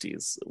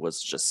 1960s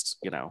was just,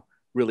 you know,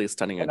 really a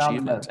stunning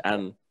achievement.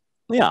 And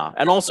yeah,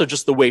 and also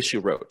just the way she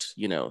wrote,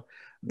 you know,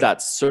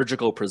 that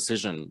surgical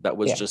precision that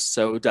was just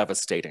so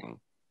devastating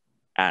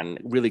and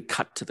really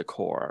cut to the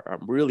core,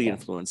 really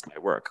influenced my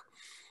work.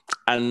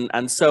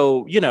 And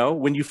so, you know,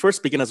 when you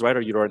first begin as a writer,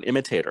 you're an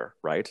imitator,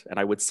 right? And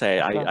I would say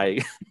I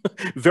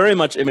very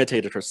much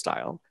imitated her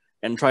style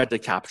and tried to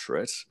capture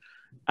it.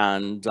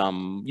 And,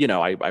 you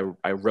know,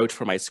 I wrote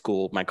for my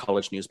school, my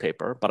college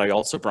newspaper, but I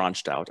also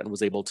branched out and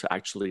was able to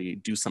actually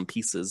do some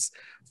pieces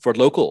for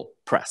local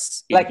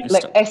press in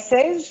Houston. Like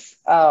essays?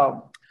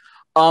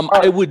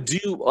 I would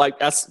do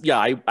like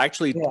I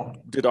actually Yeah.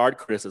 did art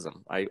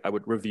criticism. I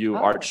would review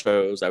art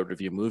shows. I would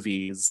review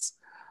movies,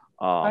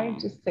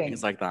 Interesting.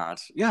 things like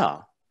that.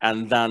 Yeah,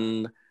 and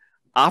then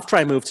after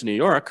I moved to New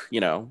York,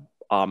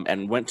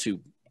 and went to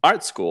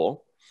art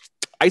school,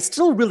 I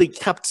still really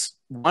kept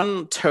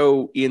one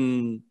toe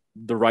in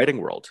the writing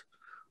world,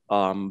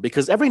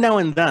 because every now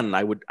and then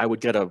I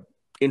would get a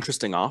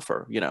interesting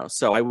offer,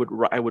 So I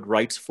would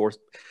write for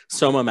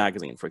Soma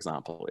magazine, for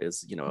example,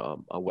 is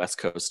a West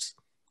Coast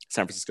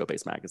San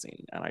Francisco-based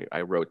magazine, and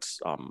I wrote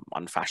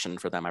on fashion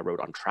for them. I wrote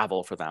on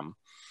travel for them,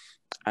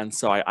 and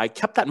so I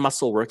kept that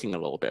muscle working a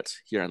little bit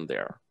here and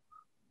there,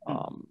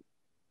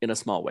 in a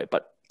small way.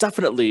 But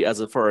definitely,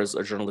 as far as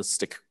a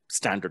journalistic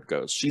standard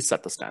goes, she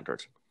set the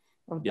standard.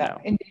 And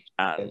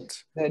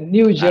the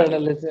new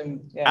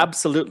journalism.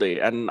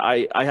 Absolutely, and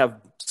I have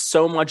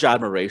so much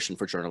admiration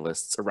for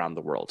journalists around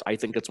the world. I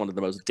think it's one of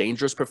the most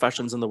dangerous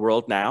professions in the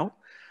world now.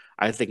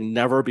 I think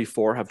never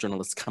before have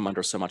journalists come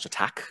under so much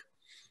attack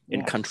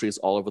in countries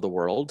all over the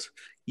world,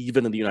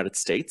 even in the United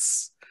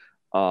States.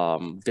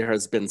 There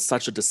has been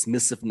such a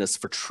dismissiveness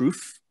for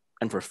truth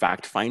and for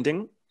fact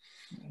finding.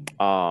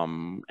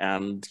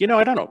 And,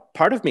 I don't know,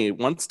 part of me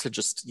wants to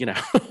just,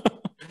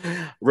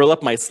 roll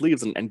up my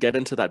sleeves and get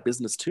into that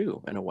business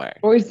too, in a way.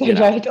 Oh, is that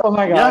right? Oh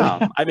my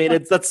God. Yeah, I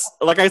mean, that's,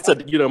 like I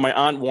said, my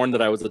aunt warned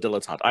that I was a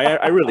dilettante.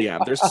 I really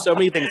am. There's so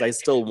many things I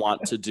still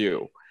want to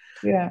do.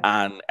 Yeah.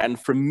 And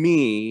for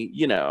me,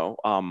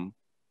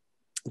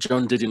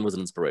 Joan Didion was an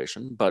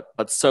inspiration, but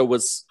so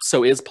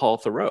is Paul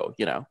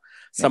Theroux,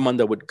 someone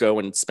that would go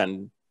and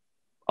spend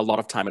a lot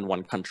of time in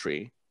one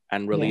country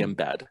and really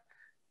embed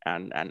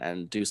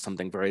and do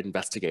something very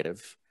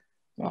investigative,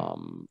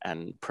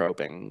 and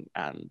probing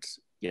and,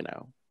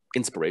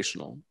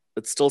 inspirational.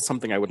 It's still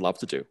something I would love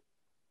to do.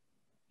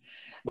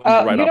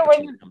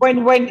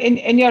 When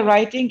in your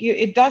writing,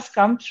 it does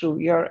come through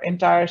your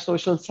entire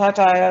social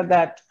satire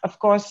that, of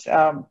course,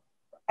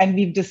 and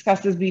we've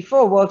discussed this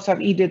before, works of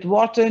Edith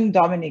Wharton,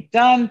 Dominic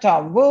Dunn,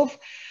 Tom Wolfe,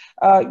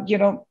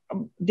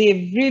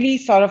 they've really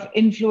sort of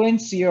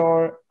influenced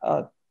your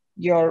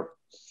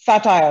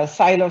satire,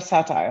 style of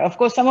satire. Of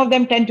course, some of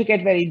them tend to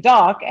get very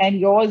dark, and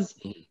yours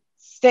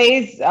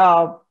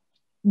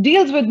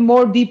deals with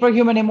more deeper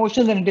human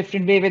emotions in a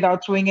different way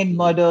without throwing in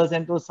murders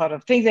and those sort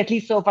of things. At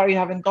least so far, you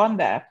haven't gone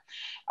there.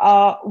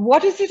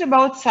 What is it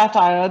about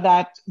satire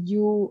that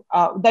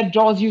that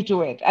draws you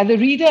to it, as a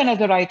reader and as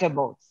a writer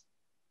both?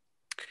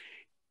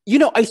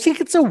 I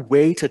think it's a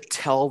way to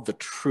tell the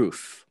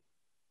truth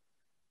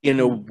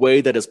in a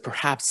way that is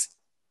perhaps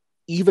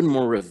even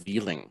more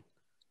revealing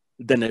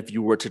than if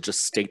you were to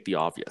just state the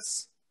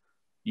obvious.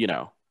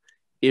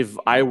 If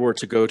I were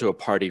to go to a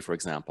party, for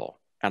example,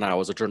 and I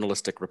was a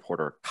journalistic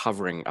reporter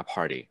covering a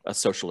party, a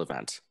social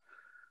event,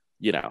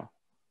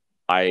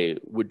 I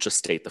would just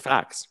state the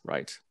facts,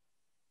 right?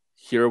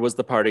 Here was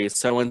the party,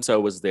 so-and-so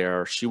was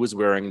there, she was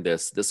wearing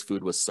this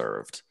food was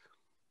served,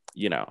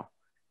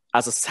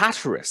 As a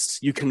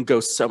satirist, you can go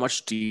so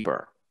much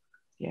deeper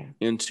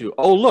into,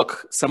 oh,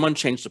 look, someone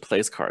changed the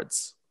place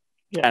cards.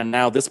 And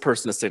now this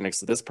person is sitting next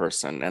to this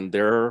person and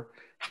they're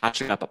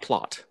hatching up a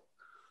plot.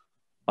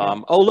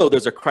 Oh, look,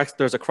 there's a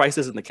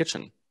crisis in the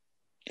kitchen.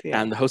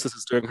 And the hostess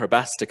is doing her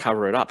best to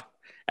cover it up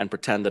and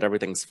pretend that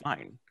everything's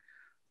fine.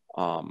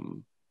 Oh,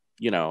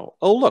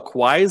 look,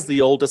 why is the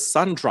oldest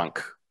son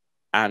drunk?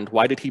 And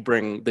why did he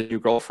bring the new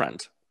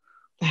girlfriend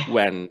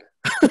when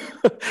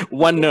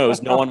one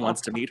knows no one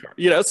wants to meet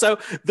her? So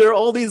there are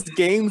all these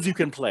games you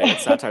can play at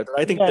satire that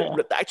I think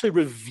that actually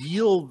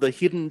reveal the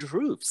hidden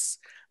truths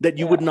that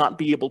you would not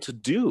be able to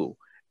do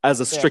as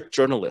a strict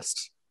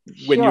journalist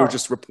when you're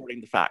just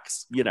reporting the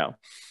facts,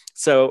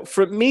 So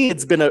for me,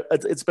 it's been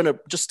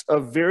just a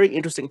very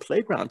interesting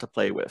playground to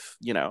play with,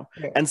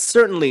 and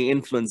certainly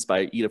influenced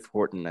by Edith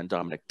Wharton and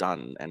Dominic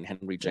Dunn and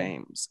Henry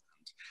James.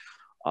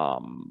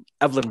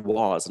 Evelyn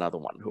Waugh is another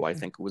one who I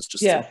think was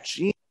just a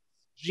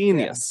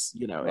genius,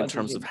 in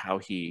terms of how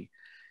he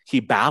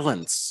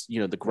balanced,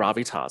 the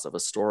gravitas of a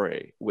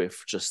story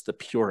with just the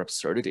pure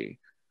absurdity.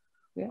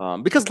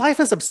 Because life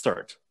is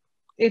absurd.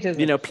 It is.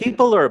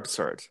 People are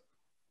absurd.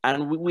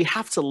 And we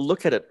have to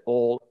look at it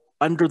all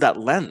under that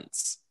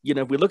lens.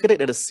 If we look at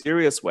it in a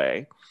serious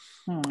way,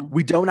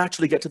 we don't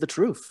actually get to the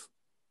truth,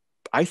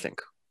 I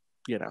think,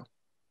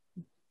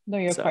 No,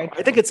 you're quite right.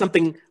 I think it's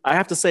something I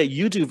have to say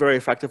you do very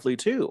effectively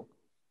too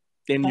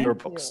in your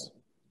books.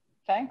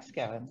 Thanks,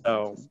 Kevin.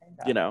 So,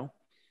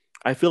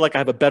 I feel like I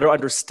have a better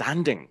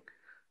understanding,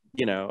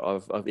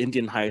 of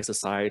Indian high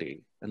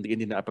society and the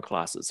Indian upper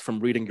classes from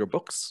reading your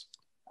books.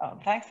 Oh,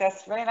 thanks.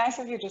 That's very nice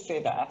of you to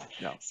say that.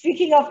 Yeah.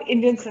 Speaking of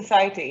Indian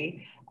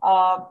society,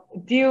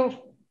 do you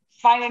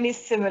find any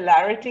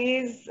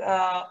similarities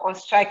or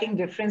striking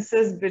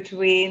differences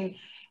between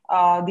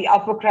the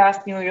upper class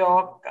New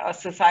York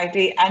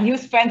society, and you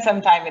spent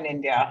some time in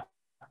India,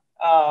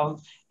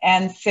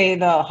 and say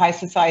the high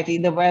society,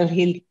 the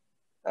well-heeled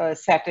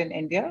set in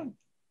India?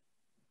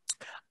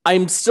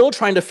 I'm still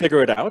trying to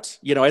figure it out.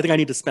 I think I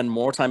need to spend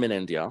more time in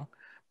India.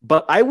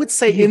 But I would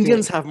say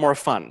Indians have more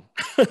fun,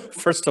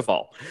 first of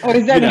all. Oh,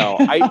 is that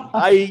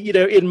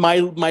in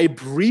my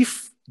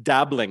brief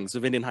dabblings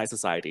of Indian high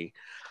society,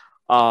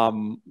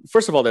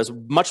 first of all, there's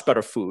much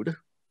better food.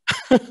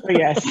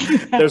 Yes.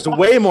 There's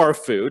way more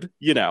food,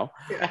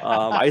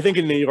 I think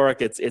in New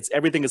York, it's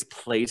everything is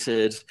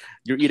plated.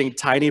 You're eating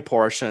tiny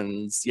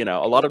portions, a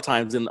lot of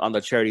times on the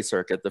charity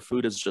circuit, the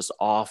food is just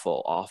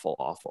awful,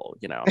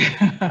 You're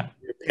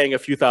paying a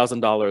few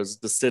 $1,000s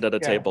to sit at a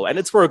table, and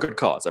it's for a good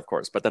cause, of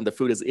course, but then the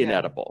food is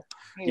inedible,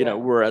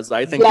 whereas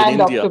I think bland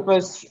in India,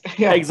 octopus.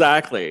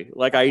 Exactly.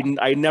 Like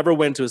I never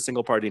went to a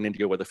single party in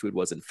India where the food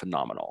wasn't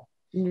phenomenal.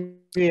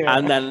 Yeah.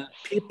 And then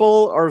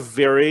people are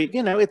very,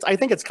 I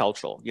think it's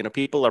cultural.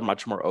 People are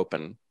much more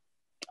open.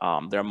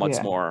 They're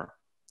much more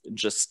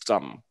just,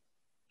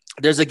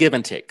 there's a give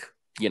and take,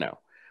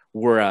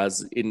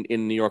 whereas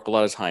in New York, a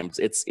lot of times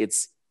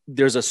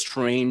there's a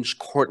strange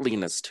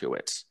courtliness to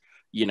it.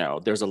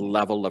 There's a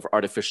level of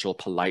artificial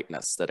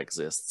politeness that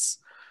exists.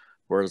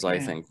 Whereas I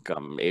think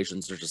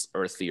Asians are just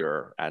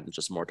earthier and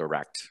just more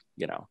direct,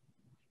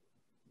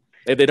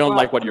 If they don't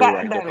like what you're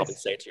wearing, they'll probably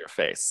say it to your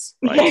face.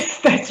 Right?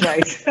 Yes, that's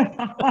right.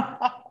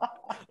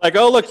 Like,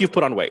 oh, look, you've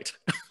put on weight.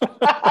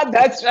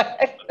 That's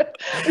right.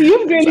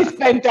 You've really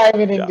spent time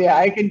in India.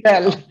 I can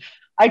tell.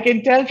 I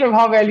can tell from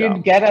how well you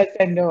get us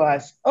and know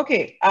us.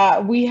 Okay,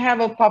 we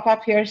have a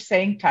pop-up here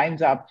saying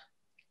time's up.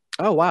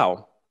 Oh,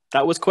 wow.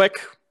 That was quick.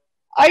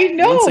 I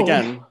know. Once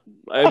again,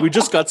 we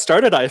just got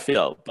started, I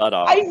feel. But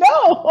I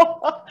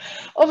know.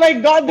 Oh my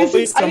God, this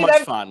is so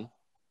much fun.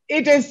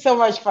 It is so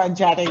much fun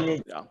chatting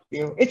with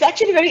you. It's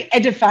actually very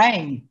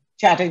edifying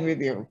chatting with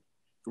you.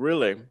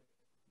 Really?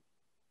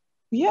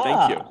 Yeah.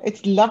 Thank you.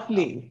 It's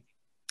lovely.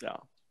 Yeah.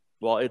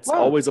 Well, it's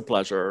always a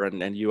pleasure,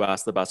 and you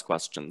ask the best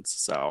questions.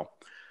 So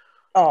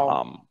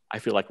I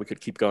feel like we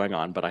could keep going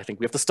on, but I think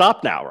we have to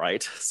stop now,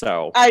 right?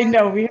 So I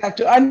know we have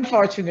to,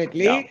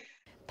 unfortunately. Yeah.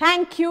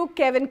 Thank you,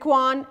 Kevin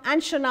Kwan and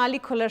Shunali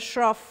Khullar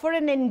Shroff, for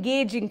an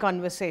engaging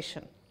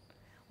conversation.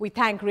 We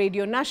thank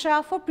Radio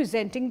Nasha for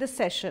presenting the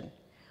session.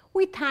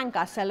 We thank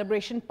our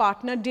celebration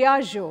partner,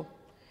 Diageo.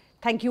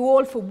 Thank you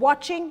all for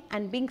watching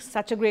and being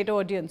such a great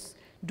audience.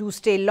 Do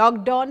stay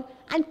logged on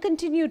and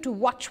continue to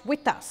watch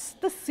with us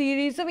the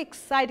series of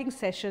exciting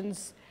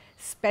sessions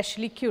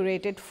specially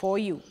curated for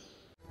you.